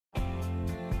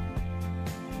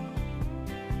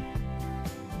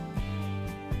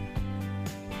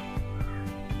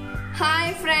Hi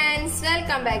friends,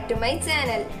 welcome back to my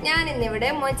channel. ഞാൻ ഇന്നിവിടെ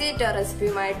mojito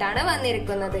റെസിപ്പിയുമായിട്ടാണ്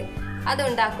വന്നിരിക്കുന്നത്. അത്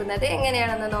ഉണ്ടാക്കുന്നത്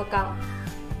എങ്ങനെയാണെന്ന് നോക്കാം.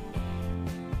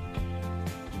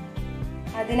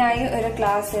 അതിനായി ഒരു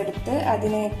ഗ്ലാസ് എടുത്ത്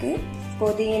അതിലേക്ക്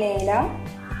പുതിനയില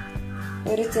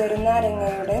ഒരു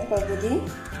ചെറുനാരങ്ങയുടെ പകുതി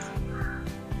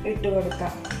ഇട്ട്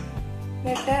കൊടുക്കാം.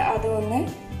 എന്നിട്ട് അതൊന്ന്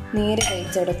നീര്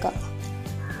കഴിച്ചെടുക്കാം.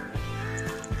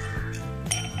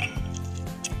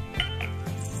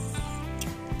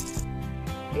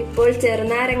 ഇപ്പോൾ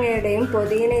ചെറുനാരങ്ങയുടെയും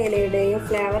പുതിനയിലയുടെയും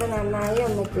ഫ്ലേവർ നന്നായി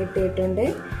ഒന്ന് കിട്ടിയിട്ടുണ്ട്.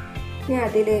 ഇനി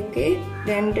അതിലേക്ക്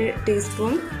 2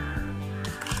 ടീസ്പൂൺ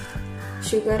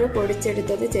ഷുഗർ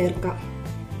പൊടിച്ചെടുത്തത് ചേർക്കാം.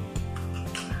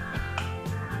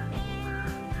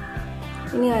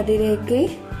 ഇനി അതിലേക്ക്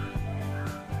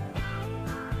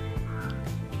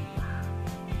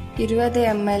 20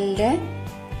 ml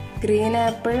green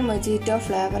apple mojito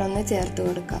flavour ഒന്ന് ചേർത്ത്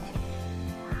കൊടുക്കാം.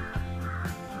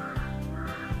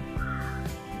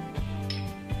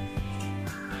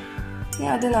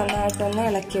 അത് നന്നായിട്ടൊന്ന്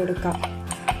ഇളക്കിയെടുക്കാം.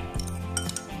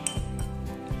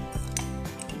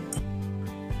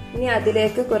 ഇനി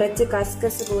അതിലേക്ക് കുറച്ച്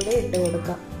കസ്കസ് കൂടി ഇട്ട്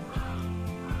കൊടുക്കാം.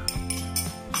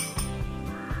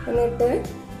 എന്നിട്ട്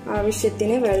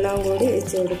ആവശ്യത്തിന് വെള്ളം കൂടി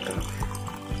ഒഴിച്ചു കൊടുക്കാം.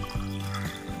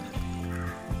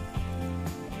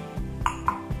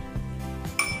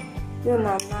 ഇത്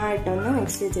നന്നായിട്ടൊന്ന്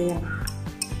മിക്സ് ചെയ്യാം.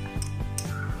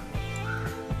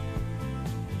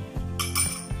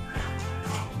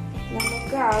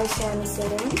 നമുക്ക്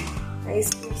ആവശ്യാനുസരണം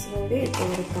ഐസ് ക്യൂബ്സ് കൂടി ഇട്ട്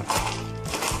കൊടുക്കാം.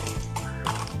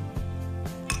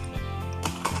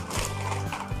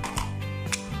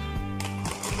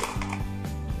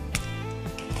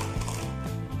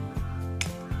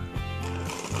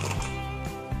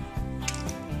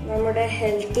 നമ്മുടെ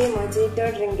ഹെൽത്തി മൊജിറ്റോ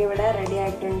ഡ്രിങ്ക് ഇവിടെ റെഡി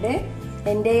ആയിട്ടുണ്ട്.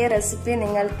 എൻ്റെ ഈ റെസിപ്പി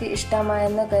നിങ്ങൾക്ക്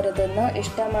ഇഷ്ടമായെന്ന് കരുതുന്നു.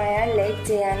 ഇഷ്ടമായാൽ ലൈക്ക്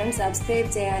ചെയ്യാനും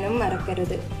സബ്സ്ക്രൈബ് ചെയ്യാനും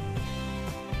മറക്കരുത്.